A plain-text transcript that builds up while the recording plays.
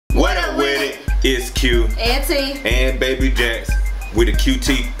It's Q and T and baby Jax with the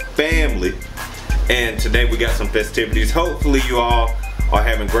QT family. And today we got some festivities. Hopefully you all are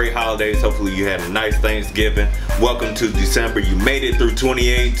having great holidays. Hopefully you had a nice Thanksgiving. Welcome to December. You made it through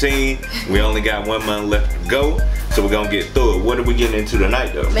 2018. We only got 1 month left to go, so we're gonna get through it. What are we getting into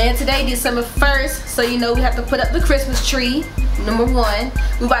tonight though? Man, today December 1st, so you know we have to put up the Christmas tree, number 1.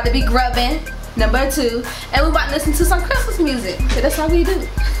 We about to be grubbing, number 2. And we about to listen to some Christmas music. So that's how we do.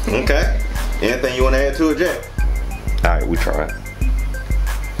 Okay. Anything you want to add to it, Jack? Alright, we try it.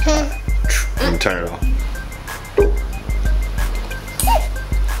 Let me turn it on.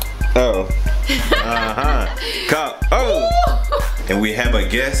 Oh. Come. Oh. And we have a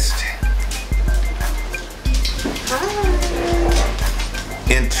guest.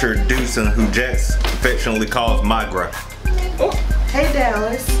 Introducing who Jax affectionately calls Magra. Oh, hey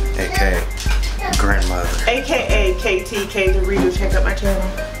Dallas. AKA grandmother. AKA KTK the reader. Check out my channel.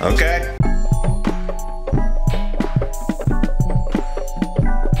 Okay.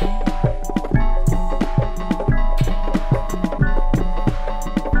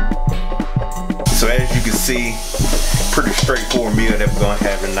 So as you can see, pretty straightforward meal that we're gonna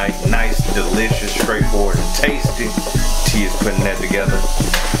have tonight. Nice, delicious, straightforward, and tasty. T is putting that together.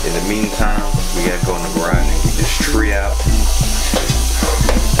 In the meantime, we gotta go in the garage and get this tree out.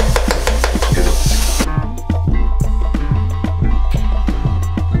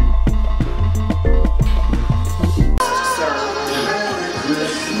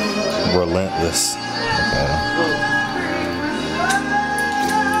 Relentless.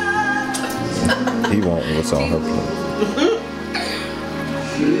 He won't know what's on her plate.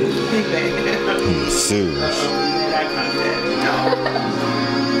 He's serious.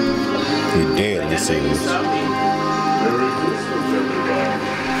 He's deadly serious.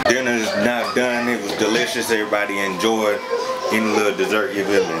 Dinner is now done. It was delicious. Everybody enjoyed. Any little dessert, you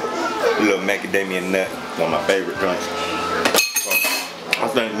feel me? A little macadamia nut, one of my favorite drinks. So I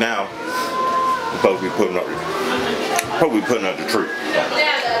think now we're supposed to be putting up the tree.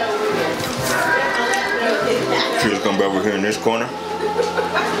 Tree's gonna be over here in this corner.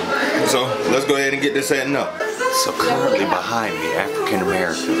 So let's go ahead and get this setting up. So currently behind me, African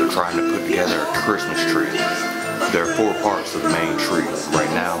Americans are trying to put together a Christmas tree. There are 4 parts of the main tree. Right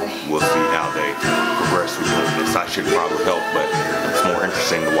now, we'll see how they progress with this. I should probably help, but it's more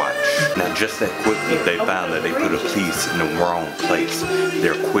interesting to watch. Now, just that quickly, they found that they put a piece in the wrong place.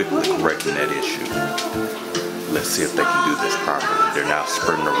 They're quickly correcting that issue. Let's see if they can do this properly. They're now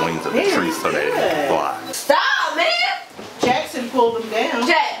spreading their wings of the tree so that it can fly. Stop, man! Jackson pulled him down.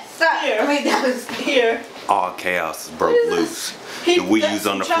 Jax, stop. Here. I mean, that was Here. All chaos is broke loose. The weeds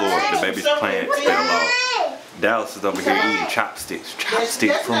on the floor, the baby's playing still off. Dallas is over here eating chopsticks.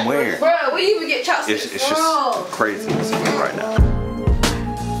 Chopsticks from where? Bro, where you even get chopsticks It's just craziness right now.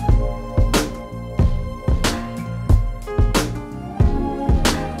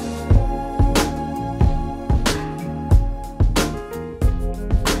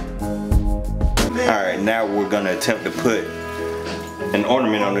 Alright, now we're gonna attempt to put an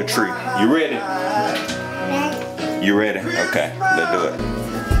ornament on the tree. You ready? You ready? Okay, let's do it.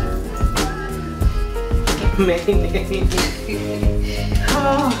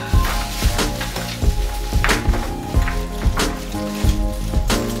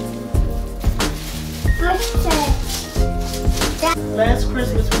 Last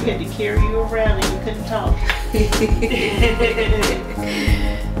Christmas we had to carry you around and you couldn't talk.